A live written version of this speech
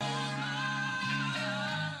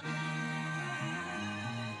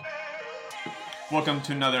Welcome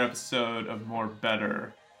to another episode of More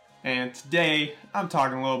Better. And today I'm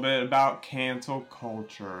talking a little bit about cancel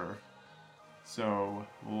culture. So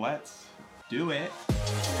let's do it.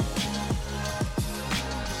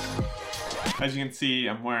 As you can see,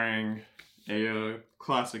 I'm wearing a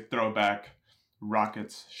classic throwback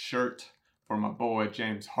Rockets shirt for my boy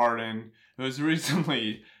James Harden, who was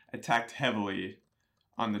recently attacked heavily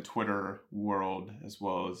on the Twitter world as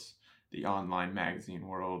well as the online magazine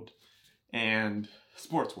world and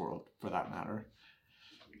sports world for that matter.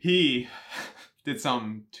 He did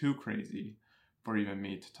something too crazy for even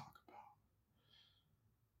me to talk about.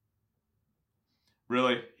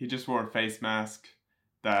 Really, he just wore a face mask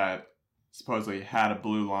that supposedly had a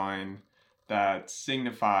blue line that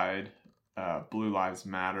signified Blue Lives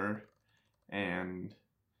Matter. And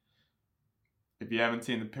if you haven't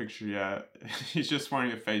seen the picture yet, he's just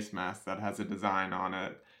wearing a face mask that has a design on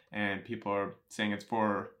it, and people are saying it's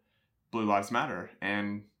for Blue Lives Matter,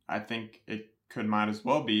 and I think it might as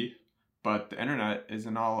well be, but the internet is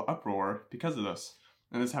in all uproar because of this.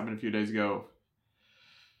 And this happened a few days ago.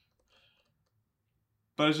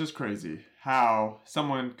 But it's just crazy how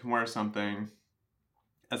someone can wear something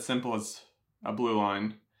as simple as a blue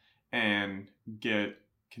line and get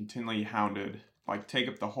continually hounded, like take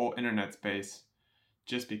up the whole internet space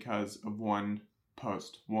just because of one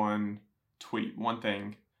post, one tweet, one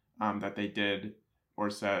thing that they did or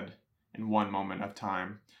said in one moment of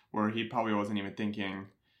time where he probably wasn't even thinking,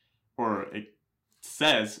 or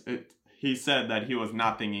he said that he was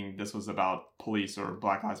not thinking this was about police or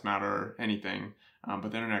Black Lives Matter or anything,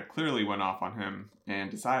 but the internet clearly went off on him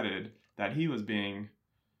and decided that he was being,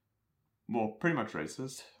 well, pretty much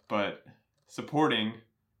racist, but supporting,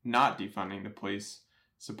 not defunding the police,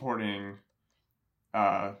 supporting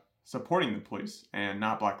the police and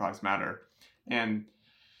not Black Lives Matter. And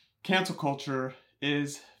cancel culture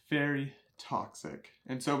is very toxic.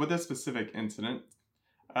 And so with this specific incident,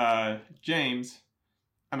 James,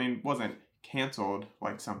 wasn't canceled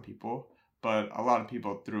like some people, but a lot of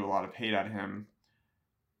people threw a lot of hate at him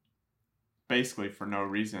basically for no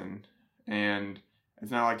reason. And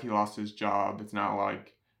it's not like he lost his job. It's not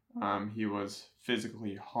like he was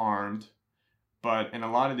physically harmed. But in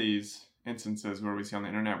a lot of these instances where we see on the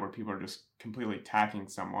internet where people are just completely attacking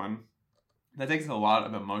someone, that takes a lot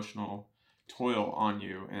of emotional toil on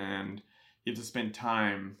you, and you have to spend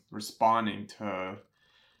time responding to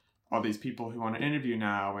all these people who want to interview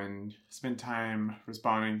now and spend time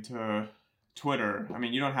responding to Twitter.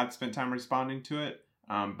 You don't have to spend time responding to it,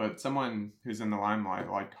 but someone who's in the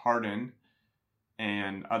limelight like Harden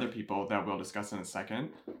and other people that we'll discuss in a second,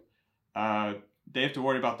 they have to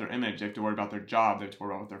worry about their image, they have to worry about their job, they have to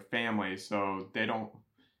worry about their family, so they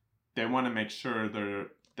want to make sure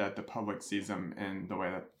that the public sees them in the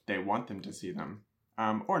way that they want them to see them,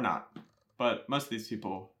 or not. But most of these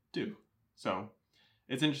people do. So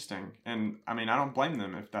it's interesting. And I don't blame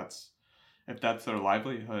them if that's their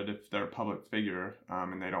livelihood, if they're a public figure,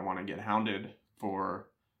 and they don't want to get hounded for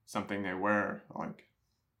something they wear. Like,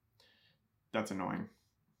 that's annoying.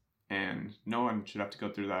 And no one should have to go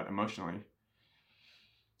through that emotionally.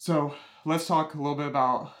 So let's talk a little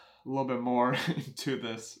bit more into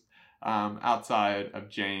this outside of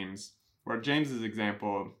James, where James's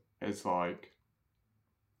example is like,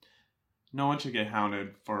 no one should get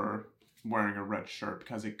hounded for wearing a red shirt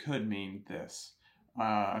because it could mean this.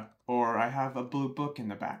 Or I have a blue book in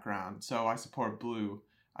the background, so I support blue.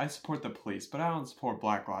 I support the police, but I don't support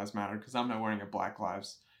Black Lives Matter because I'm not wearing a Black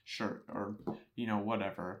Lives shirt, or,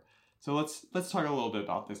 whatever. So let's talk a little bit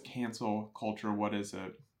about this cancel culture. What is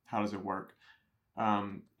it? How does it work?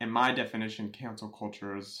 In my definition, cancel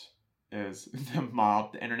culture is the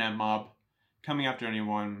mob, the internet mob, coming after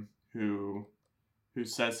anyone who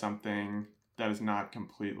says something that is not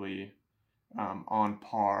completely on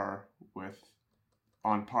par with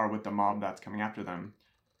the mob that's coming after them.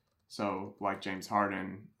 So, like James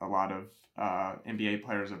Harden, a lot of NBA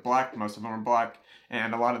players are black. Most of them are black,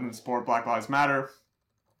 and a lot of them support Black Lives Matter.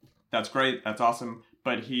 That's great. That's awesome.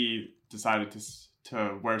 But he decided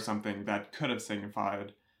to wear something that could have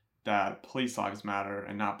signified that police lives matter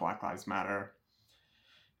and not Black Lives Matter.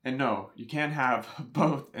 And no, you can't have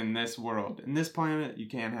both in this world. In this planet, you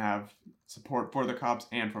can't have support for the cops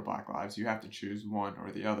and for Black lives. You have to choose one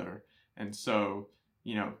or the other. And so,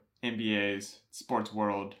 NBA's sports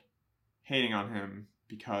world hating on him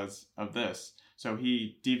because of this. So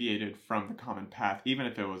he deviated from the common path, even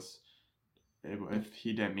if if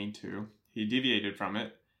he didn't mean to. He deviated from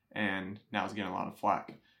it, and now he's getting a lot of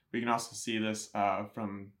flack. We can also see this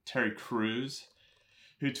from Terry Crews,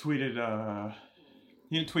 who tweeted,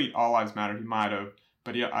 he didn't tweet All Lives Matter, he might have,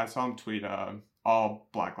 but I saw him tweet all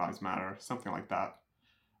Black Lives Matter, something like that,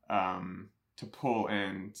 to pull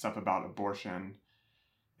in stuff about abortion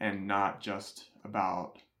and not just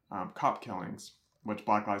about cop killings, which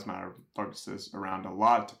Black Lives Matter focuses around a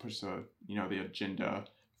lot to push the agenda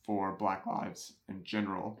for Black lives in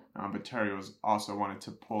general. But Terry was also wanted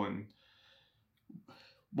to pull in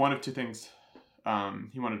one of two things.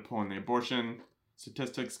 He wanted to pull in the abortion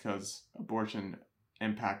statistics because abortion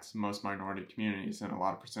impacts most minority communities, and a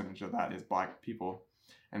lot of percentage of that is Black people.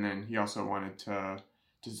 And then he also wanted to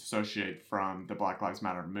disassociate from the Black Lives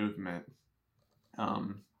Matter movement,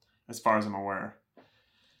 as far as I'm aware,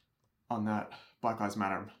 on that Black Lives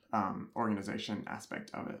Matter organization aspect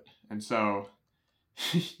of it. And so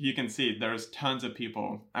you can see there's tons of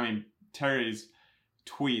people. I mean, Terry's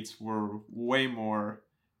tweets were way more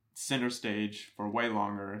center stage for way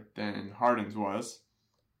longer than Hardin's was.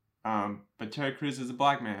 But Terry Crews is a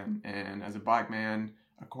Black man, and as a Black man,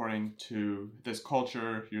 according to this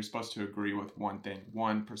culture, you're supposed to agree with one thing,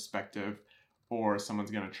 one perspective, or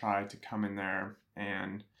someone's going to try to come in there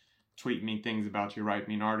and tweet mean things about you, write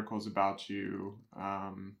mean articles about you,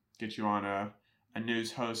 get you on a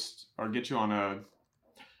news host, or get you on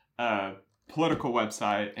a political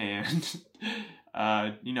website and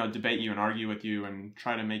debate you and argue with you and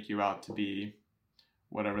try to make you out to be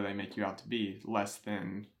whatever they make you out to be, less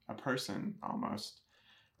than a person almost.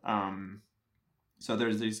 So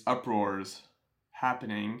there's these uproars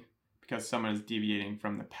happening because someone is deviating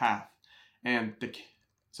from the path. And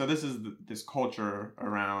so this is this culture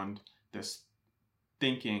around this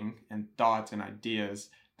thinking and thoughts and ideas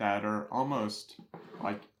that are almost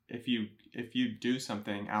like if you do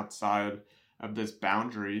something outside of this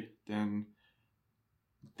boundary, then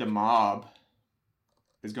the mob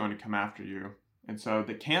is going to come after you. And so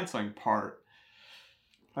the canceling part,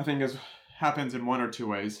 I think, happens in one or two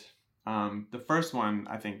ways. The first one,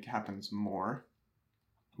 I think, happens more,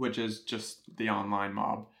 which is just the online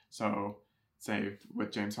mob. So say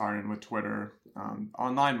with James Harden, with Twitter,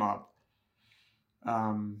 online mob.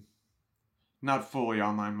 Not fully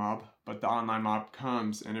online mob, but the online mob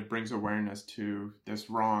comes and it brings awareness to this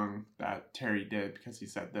wrong that Terry did because he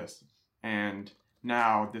said this. And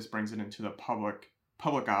now this brings it into the public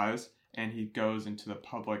eyes, and he goes into the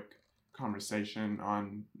public conversation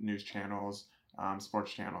on news channels,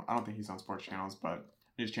 sports channel. I don't think he's on sports channels, but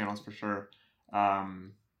news channels for sure.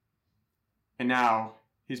 And now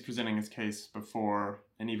he's presenting his case before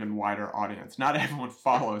an even wider audience. Not everyone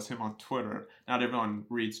follows him on Twitter. Not everyone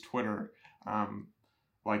reads Twitter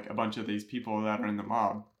like a bunch of these people that are in the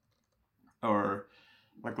mob, or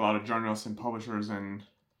like a lot of journalists and publishers and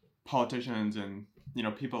politicians and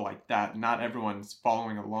people like that. Not everyone's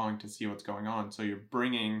following along to see what's going on. So you're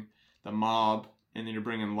bringing the mob, and then you're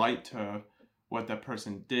bringing light to what that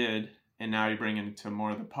person did, and now you're bringing it to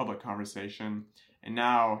more of the public conversation. And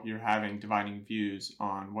now you're having dividing views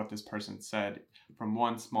on what this person said from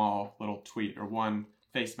one small little tweet or one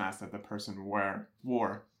face mask that the person wore.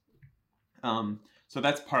 So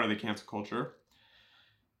that's part of the cancel culture.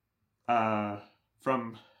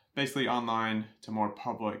 From basically online to more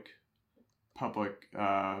public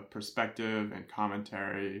perspective and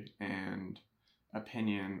commentary and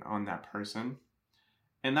opinion on that person.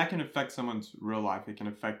 And that can affect someone's real life. It can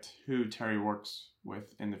affect who Terry works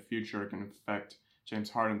with in the future. It can affect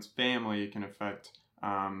James Harden's family. It can affect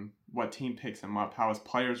what team picks him up, how his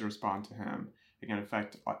players respond to him. It can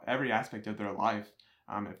affect every aspect of their life.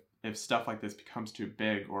 If stuff like this becomes too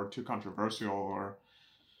big or too controversial, or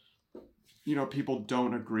people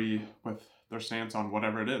don't agree with their stance on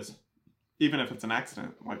whatever it is, even if it's an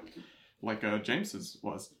accident, like James's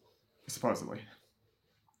was supposedly.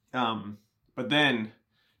 But then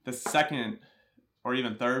the second or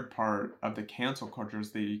even third part of the cancel culture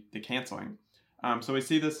is the canceling. So we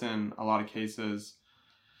see this in a lot of cases.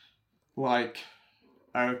 Like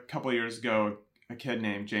a couple of years ago, a kid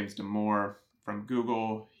named James Damore from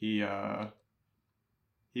Google, he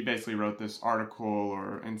basically wrote this article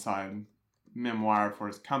or inside memoir for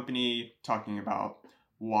his company talking about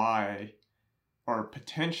why, or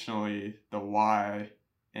potentially the why,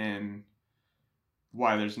 and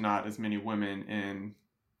why there's not as many women in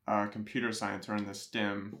computer science or in the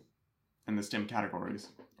STEM categories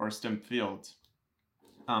or STEM fields.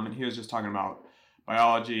 And he was just talking about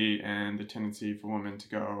biology and the tendency for women to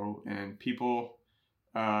go in people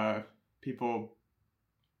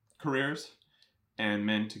careers, and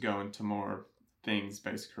men to go into more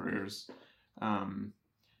things-based careers. And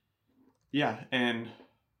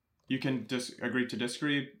you can agree to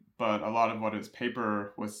disagree, but a lot of what his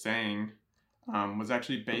paper was saying was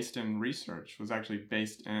actually based in research, was actually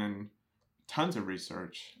based in tons of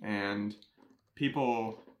research. And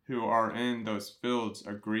people who are in those fields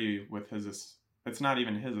agree with his. It's not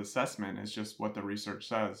even his assessment. It's just what the research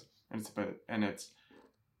says, and it's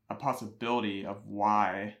a possibility of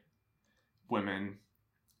why women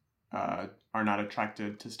are not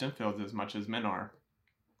attracted to STEM fields as much as men are.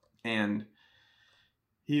 And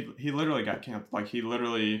he literally got canceled. Like, he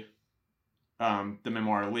literally, the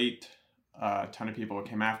memoir leaked. A ton of people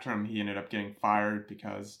came after him. He ended up getting fired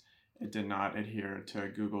because it did not adhere to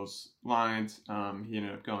Google's lines. He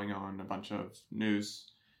ended up going on a bunch of news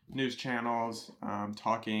channels,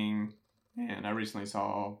 talking. And I recently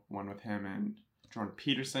saw one with him and Jordan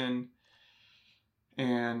Peterson.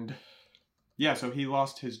 And yeah, so he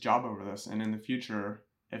lost his job over this. And in the future,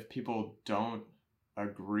 if people don't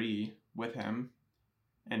agree with him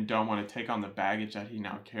and don't want to take on the baggage that he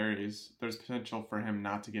now carries, there's potential for him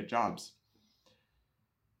not to get jobs.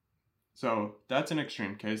 So that's an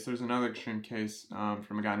extreme case. There's another extreme case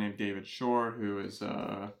from a guy named David Shore, who is,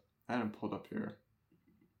 I haven't pulled up here.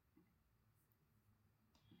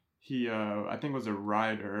 He, I think, was a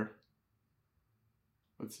writer.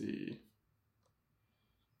 Let's see.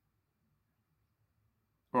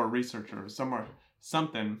 Or a researcher,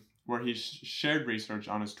 something where he shared research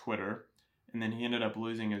on his Twitter, and then he ended up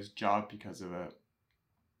losing his job because of it.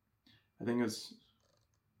 I think it was,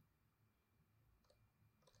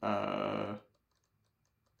 I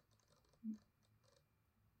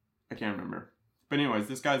can't remember. But anyways,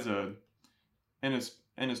 this guy's in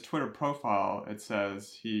his Twitter profile, it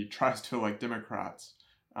says he tries to elect Democrats.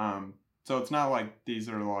 So it's not like these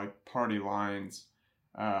are like party lines,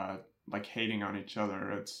 like hating on each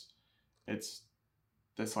other. It's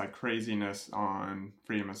this like craziness on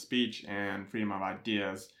freedom of speech and freedom of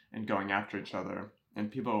ideas and going after each other,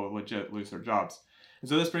 and people will legit lose their jobs. And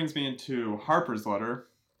so this brings me into Harper's letter,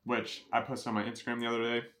 which I posted on my Instagram the other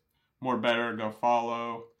day. More better, go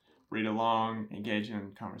follow, read along, engage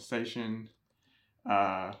in conversation.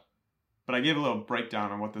 But I gave a little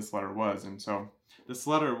breakdown on what this letter was. And so this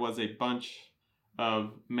letter was a bunch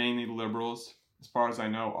of mainly liberals, as far as I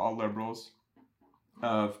know, all liberals,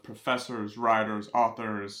 of professors, writers,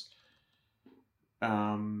 authors,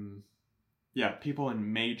 people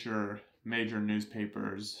in major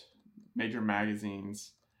newspapers, major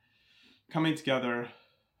magazines, coming together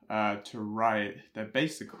to write that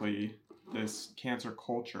basically this cancer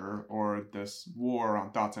culture or this war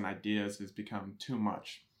on thoughts and ideas has become too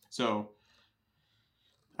much. So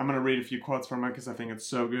I'm going to read a few quotes from it because I think it's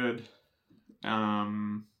so good.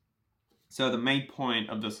 So the main point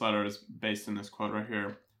of this letter is based in this quote right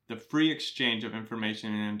here. The free exchange of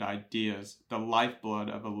information and ideas, the lifeblood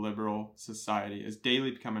of a liberal society, is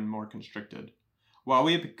daily becoming more constricted. While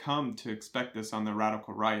we have come to expect this on the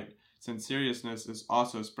radical right, censoriousness is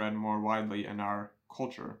also spread more widely in our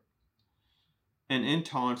culture. An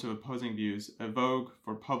intolerance of opposing views, a vogue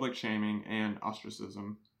for public shaming and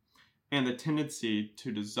ostracism, and the tendency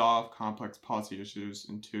to dissolve complex policy issues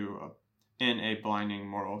in a blinding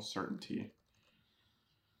moral certainty.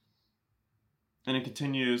 And it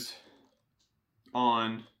continues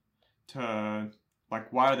on to,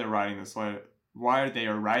 like, why are they writing this letter? Why are they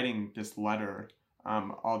writing this letter?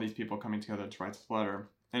 All these people coming together to write this letter.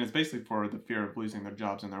 And it's basically for the fear of losing their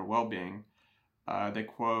jobs and their well-being. They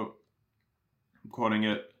quote, I'm quoting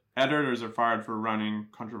it, editors are fired for running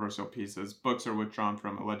controversial pieces. Books are withdrawn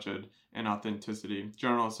from alleged inauthenticity.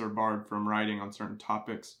 Journalists are barred from writing on certain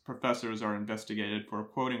topics. Professors are investigated for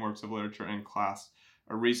quoting works of literature in class.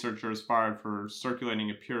 A researcher is fired for circulating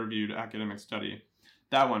a peer-reviewed academic study.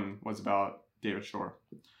 That one was about David Shore.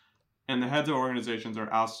 And the heads of organizations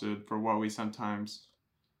are ousted for what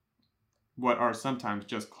are sometimes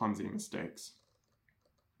just clumsy mistakes.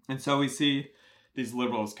 And so we see these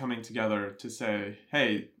liberals coming together to say,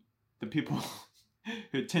 hey, the people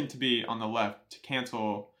who tend to be on the left to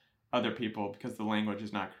cancel other people because the language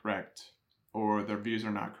is not correct or their views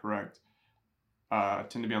are not correct,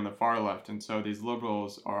 tend to be on the far left. And so these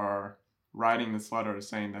liberals are writing this letter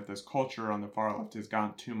saying that this culture on the far left has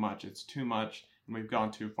gone too much. It's too much, and we've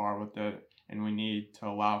gone too far with it, and we need to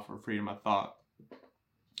allow for freedom of thought.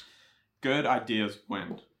 Good ideas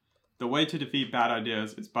win. The way to defeat bad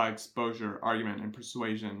ideas is by exposure, argument, and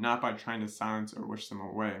persuasion, not by trying to silence or wish them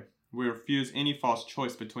away. We refuse any false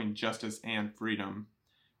choice between justice and freedom,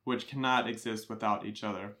 which cannot exist without each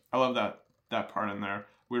other. I love that part in there.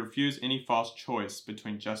 We refuse any false choice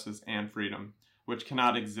between justice and freedom, which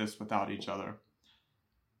cannot exist without each other.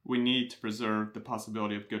 We need to preserve the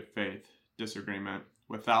possibility of good faith disagreement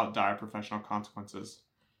without dire professional consequences.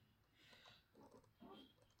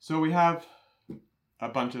 So we have a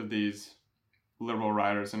bunch of these liberal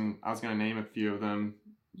writers, and I was going to name a few of them.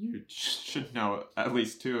 You should know at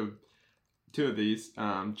least two two of these,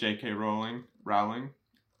 J.K. Rowling,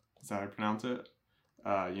 is that how I pronounce it?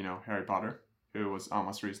 Harry Potter, who was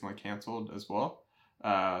almost recently canceled as well.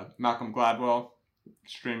 Malcolm Gladwell,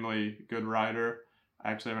 extremely good writer.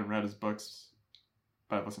 I actually haven't read his books,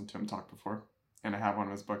 but I've listened to him talk before. And I have one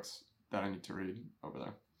of his books that I need to read over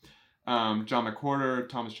there. John McWhorter,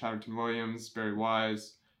 Thomas Chatterton Williams, Barry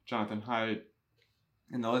Wise, Jonathan Haidt,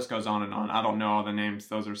 and the list goes on and on. I don't know all the names.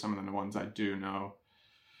 Those are some of the ones I do know.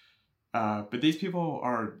 But these people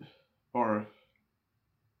are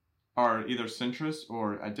either centrist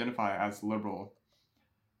or identify as liberal,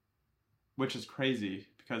 which is crazy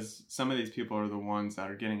because some of these people are the ones that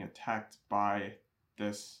are getting attacked by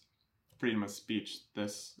this freedom of speech,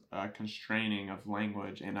 this constraining of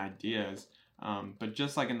language and ideas. But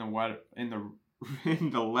just like in the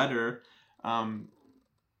letter,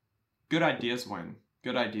 good ideas win.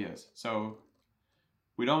 Good ideas. So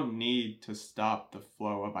we don't need to stop the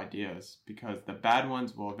flow of ideas because the bad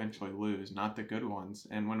ones will eventually lose, not the good ones.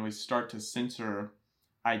 And when we start to censor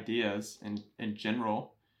ideas in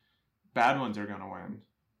general, bad ones are going to win,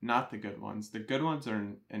 not the good ones. The good ones are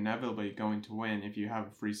inevitably going to win if you have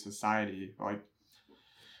a free society.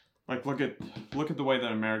 Like look at the way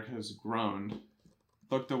that America has grown.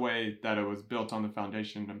 Look the way that it was built on the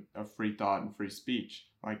foundation of free thought and free speech.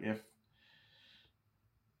 Like if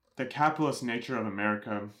the capitalist nature of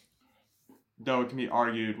America, though it can be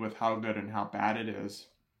argued with how good and how bad it is,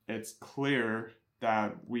 it's clear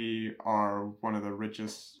that we are one of the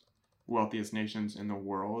richest, wealthiest nations in the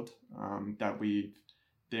world.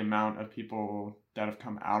 The amount of people that have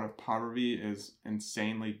come out of poverty is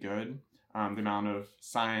insanely good. The amount of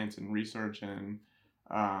science and research and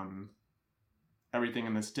everything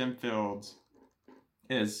in the STEM fields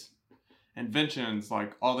is inventions,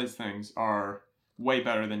 like all these things are way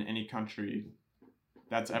better than any country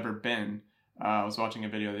that's ever been. I was watching a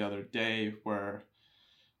video the other day where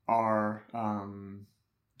our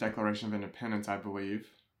Declaration of Independence, I believe,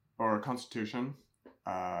 or Constitution,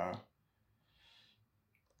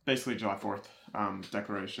 basically July 4th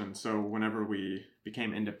Declaration. So whenever we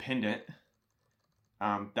became independent,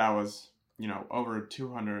 that was, over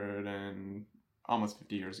 200 and almost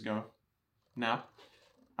 50 years ago now.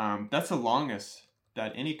 That's the longest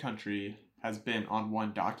that any country has been on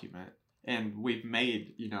one document. And we've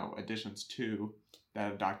made, additions to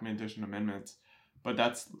that document, addition amendments. But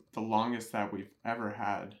that's the longest that we've ever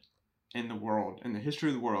had in the world, in the history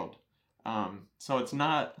of the world. So it's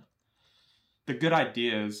not, the good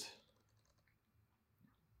ideas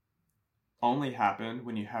only happen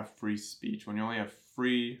when you have free speech, when you only have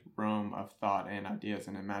free roam of thought and ideas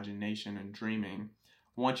and imagination and dreaming.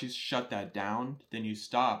 Once you shut that down, then you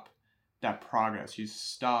stop that progress. You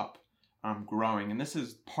stop growing. And this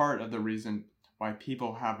is part of the reason why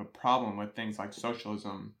people have a problem with things like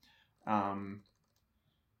socialism.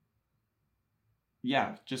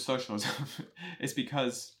 Just socialism. It's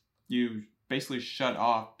because you basically shut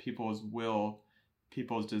off people's will,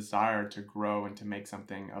 people's desire to grow and to make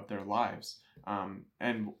something of their lives.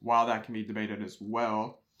 And while that can be debated as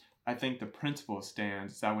well, I think the principle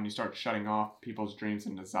stands that when you start shutting off people's dreams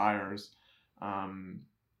and desires, and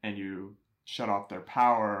you shut off their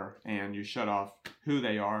power and you shut off who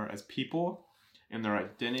they are as people and their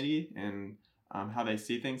identity and how they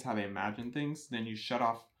see things, how they imagine things, then you shut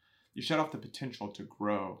off the potential to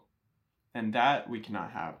grow. And that we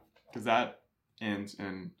cannot have, because that ends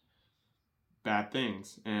in bad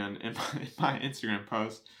things. And in my Instagram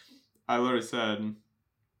post, I literally said,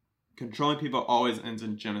 controlling people always ends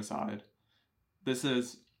in genocide. This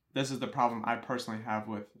is the problem I personally have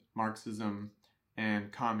with Marxism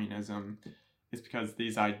and communism, is because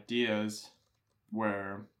these ideas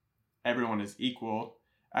where everyone is equal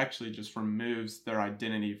actually just removes their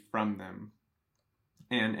identity from them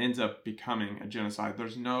and ends up becoming a genocide.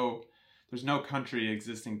 There's no country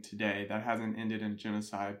existing today that hasn't ended in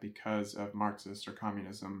genocide because of Marxist or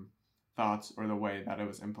communism thoughts or the way that it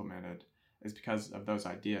was implemented. It's because of those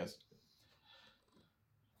ideas.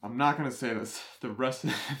 I'm not going to say this the rest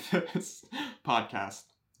of this podcast,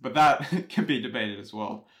 but that can be debated as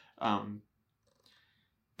well.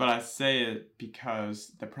 But I say it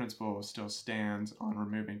because the principle still stands on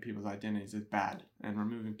removing people's identities is bad, and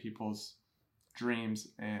removing people's dreams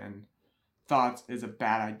and thoughts is a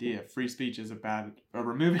bad idea.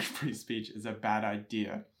 Removing free speech is a bad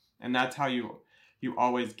idea. And that's how you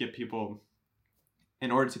always get people, in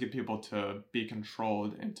order to get people to be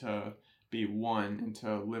controlled and to be one and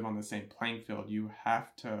to live on the same playing field, you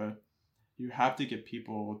have to get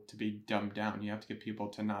people to be dumbed down. You have to get people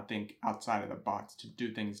to not think outside of the box, to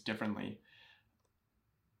do things differently.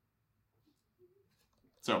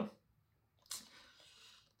 So,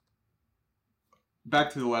 back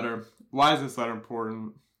to the letter. Why is this letter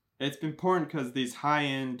important? It's important because these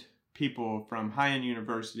high-end people from high-end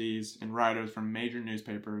universities and writers from major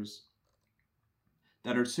newspapers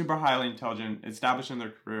that are super highly intelligent, established in their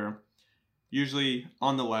career, usually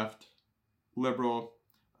on the left, liberal,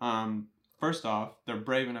 first off, they're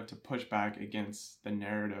brave enough to push back against the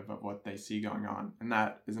narrative of what they see going on, and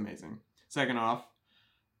that is amazing. Second off,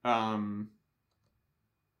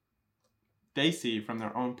 they see from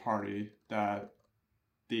their own party that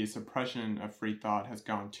the suppression of free thought has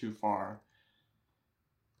gone too far,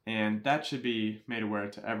 and that should be made aware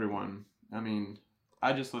to everyone. I mean,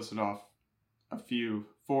 I just listed off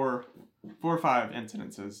four or five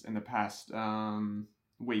incidences in the past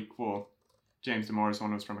week. Well, James Damores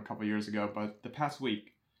one was from a couple years ago, but the past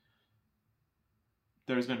week,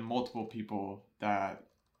 there's been multiple people that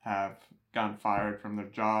have gotten fired from their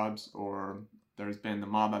jobs, or there's been the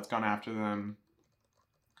mob that's gone after them.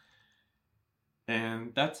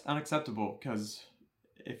 And that's unacceptable, because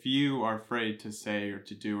if you are afraid to say or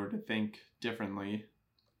to do or to think differently,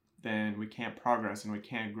 then we can't progress and we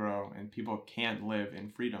can't grow, and people can't live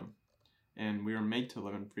in freedom. And we were made to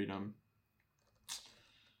live in freedom.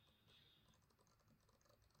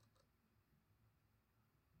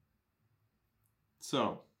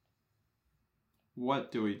 So,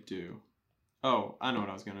 what do we do? Oh, I know what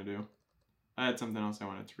I was going to do. I had something else I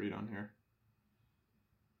wanted to read on here.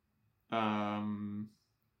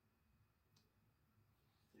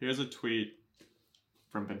 Here's a tweet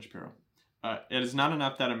from Ben Shapiro. It is not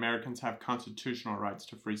enough that Americans have constitutional rights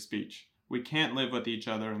to free speech. We can't live with each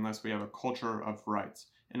other unless we have a culture of rights,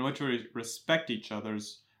 in which we respect each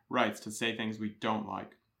other's rights to say things we don't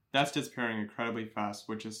like. That's disappearing incredibly fast,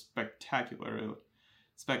 which is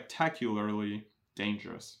spectacularly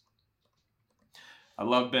dangerous. I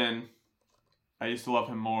love Ben. I used to love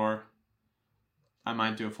him more. I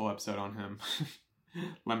might do a full episode on him.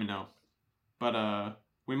 Let me know. But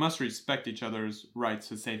we must respect each other's rights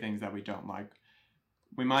to say things that we don't like.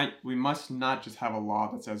 We must not just have a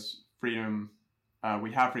law that says freedom,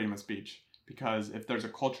 we have freedom of speech. Because if there's a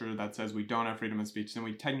culture that says we don't have freedom of speech, then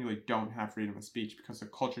we technically don't have freedom of speech, because the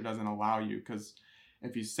culture doesn't allow you. Because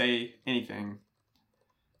if you say anything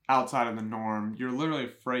outside of the norm, you're literally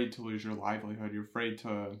afraid to lose your livelihood. You're afraid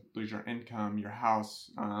to lose your income, your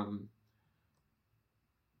house,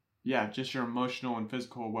 just your emotional and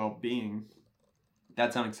physical well-being.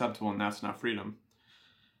 That's unacceptable, and that's not freedom.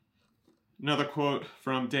 Another quote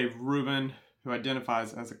from Dave Rubin, who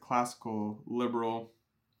identifies as a classical liberal.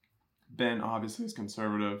 Ben obviously is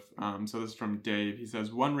conservative. So this is from Dave. He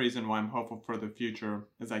says, "One reason why I'm hopeful for the future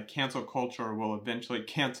is that cancel culture will eventually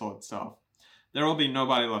cancel itself. There will be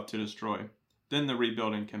nobody left to destroy. Then the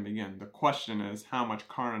rebuilding can begin. The question is how much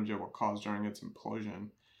carnage it will cause during its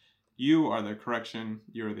implosion. You are the correction.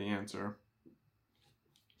 You are the answer."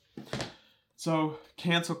 So,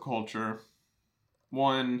 cancel culture,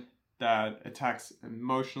 one that attacks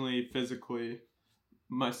emotionally, physically,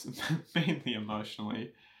 mainly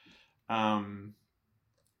emotionally.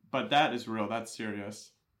 But that is real. That's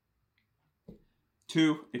serious.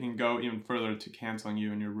 Two, it can go even further to canceling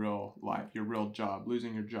you in your real life, your real job,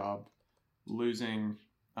 losing your job, losing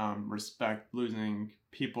respect, losing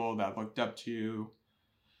people that looked up to you,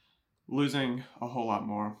 losing a whole lot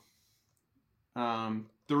more.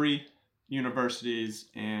 Three, universities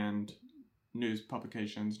and news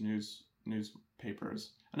publications,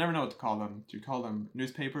 newspapers. I never know what to call them. Do you call them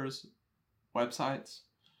newspapers, websites,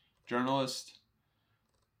 journalists?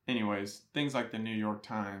 Anyways, things like the New York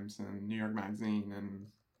Times and New York Magazine and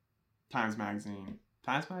Times Magazine.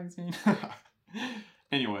 Times Magazine?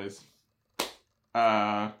 Anyways.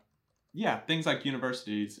 Things like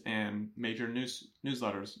universities and major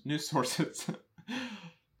newsletters, news sources.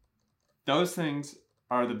 Those things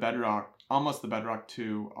are the bedrock, almost the bedrock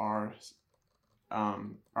to our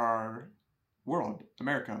world,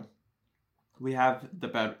 America. We have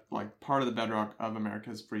part of the bedrock of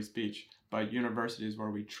America's free speech, but universities where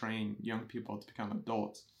we train young people to become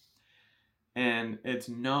adults. And it's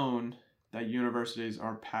known that universities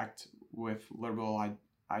are packed with liberal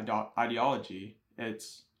ideology.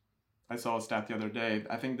 I saw a stat the other day.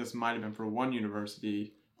 I think this might have been for one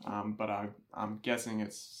university, but I'm guessing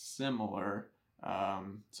it's similar.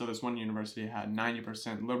 So this one university had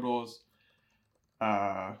 90% liberals,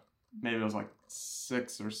 maybe it was like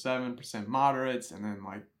 6 or 7% moderates, and then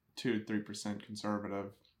like 2 to 3%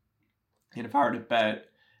 conservative. And if I were to bet,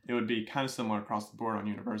 it would be kind of similar across the board on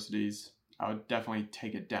universities. I would definitely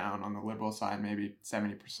take it down on the liberal side, maybe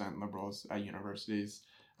 70% liberals at universities.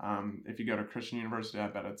 If you go to Christian university, I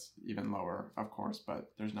bet it's even lower, of course,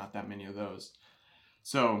 but there's not that many of those.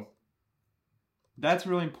 So that's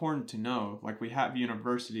really important to know. Like, we have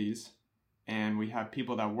universities, and we have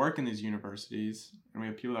people that work in these universities, and we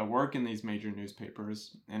have people that work in these major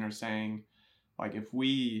newspapers, and are saying, like, if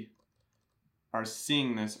we are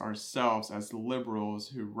seeing this ourselves as liberals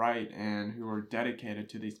who write and who are dedicated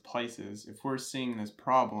to these places, if we're seeing this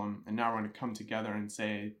problem and now we're going to come together and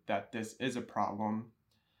say that this is a problem,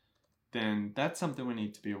 then that's something we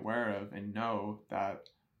need to be aware of and know that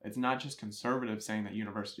it's not just conservatives saying that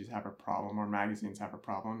universities have a problem or magazines have a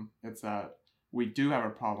problem. It's that we do have a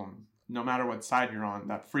problem, no matter what side you're on,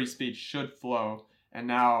 that free speech should flow. And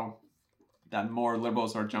now that more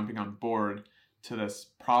liberals are jumping on board to this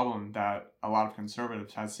problem that a lot of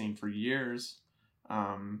conservatives have seen for years,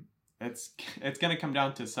 it's going to come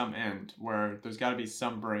down to some end where there's got to be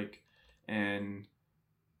some break in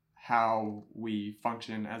how we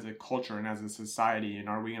function as a culture and as a society. And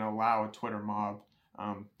are we going to allow a Twitter mob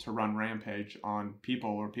to run rampage on people,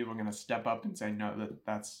 or people are going to step up and say, no,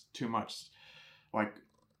 that's too much, like,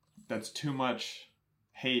 that's too much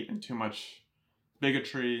hate and too much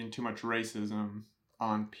bigotry and too much racism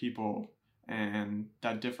on people and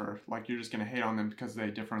that differ. Like, you're just going to hate on them because they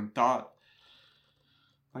differ in thought.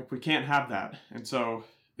 Like, we can't have that. And so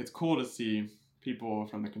it's cool to see people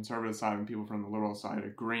from the conservative side and people from the liberal side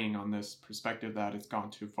agreeing on this perspective that it's gone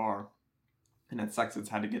too far. And it sucks it's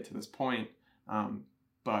had to get to this point,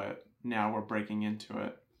 but now we're breaking into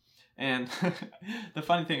it. And the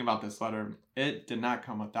funny thing about this letter, it did not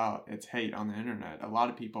come without its hate on the internet. A lot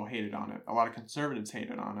of people hated on it. A lot of conservatives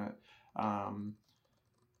hated on it.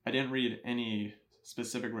 I didn't read any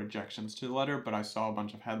specific rejections to the letter, but I saw a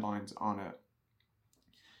bunch of headlines on it.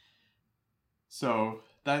 So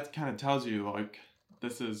that kind of tells you, like,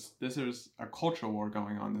 this is a cultural war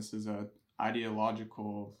going on. This is a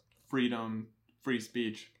ideological freedom, free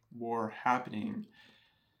speech war happening.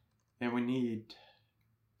 And we need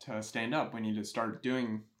to stand up. We need to start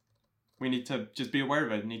doing, we need to just be aware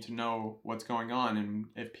of it, need to know what's going on. And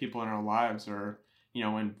if people in our lives are,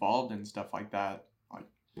 involved in stuff like that, like,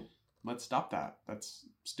 let's stop that. That's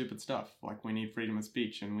stupid stuff. Like, we need freedom of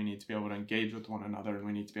speech, and we need to be able to engage with one another, and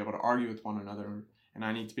we need to be able to argue with one another. And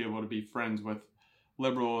I need to be able to be friends with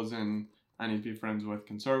liberals, and I need to be friends with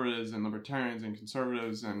conservatives and libertarians and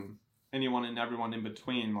conservatives and anyone and everyone in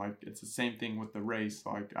between. Like, it's the same thing with the race.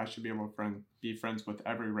 Like, I should be able to be friends with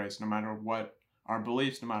every race, no matter what our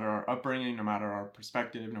beliefs, no matter our upbringing, no matter our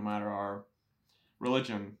perspective, no matter our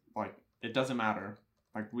religion. Like, it doesn't matter.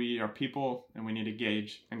 Like, we are people, and we need to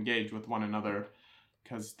engage with one another,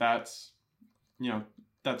 because that's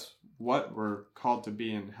what we're called to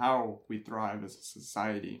be and how we thrive as a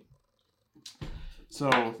society.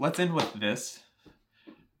 So let's end with this.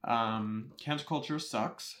 Cancel culture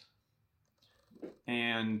sucks,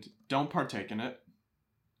 and don't partake in it.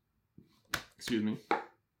 Excuse me.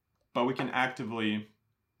 But we can actively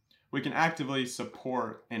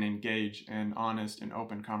support and engage in honest and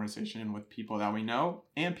open conversation with people that we know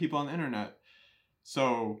and people on the internet.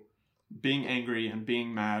 So being angry and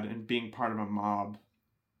being mad and being part of a mob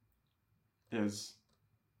is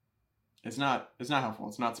not helpful.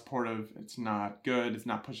 It's not supportive. It's not good. It's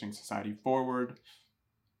not pushing society forward.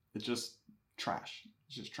 It's just trash.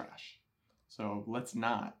 It's just trash. So let's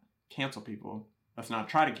not cancel people. Let's not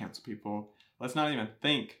try to cancel people. Let's not even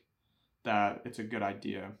think that it's a good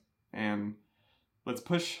idea. And let's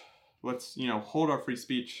hold our free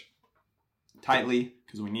speech tightly,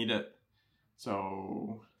 because we need it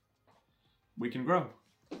so we can grow.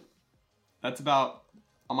 That's about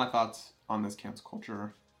all my thoughts on this cancel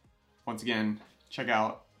culture. Once again, check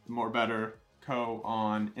out More Better Co.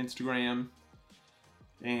 on Instagram.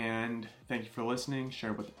 And thank you for listening.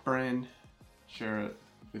 Share it with a friend. Share it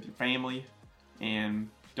with your family. And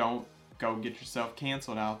don't go get yourself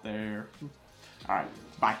canceled out there. All right,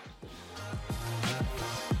 bye.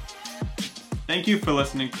 Thank you for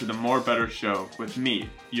listening to the More Better Show with me,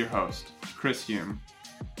 your host, Chris Hume.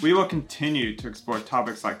 We will continue to explore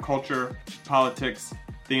topics like culture, politics,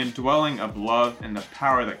 the indwelling of love, and the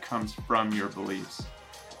power that comes from your beliefs.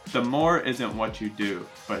 The more isn't what you do,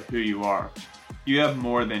 but who you are. You have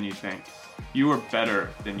more than you think. You are better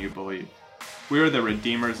than you believe. We are the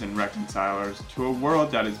redeemers and reconcilers to a world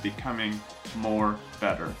that is becoming more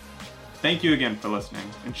better. Thank you again for listening,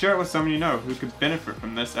 and share it with someone you know who could benefit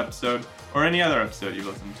from this episode or any other episode you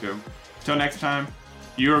listen to. Until next time,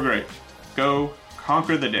 you are great. Go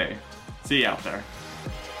conquer the day. See you out there.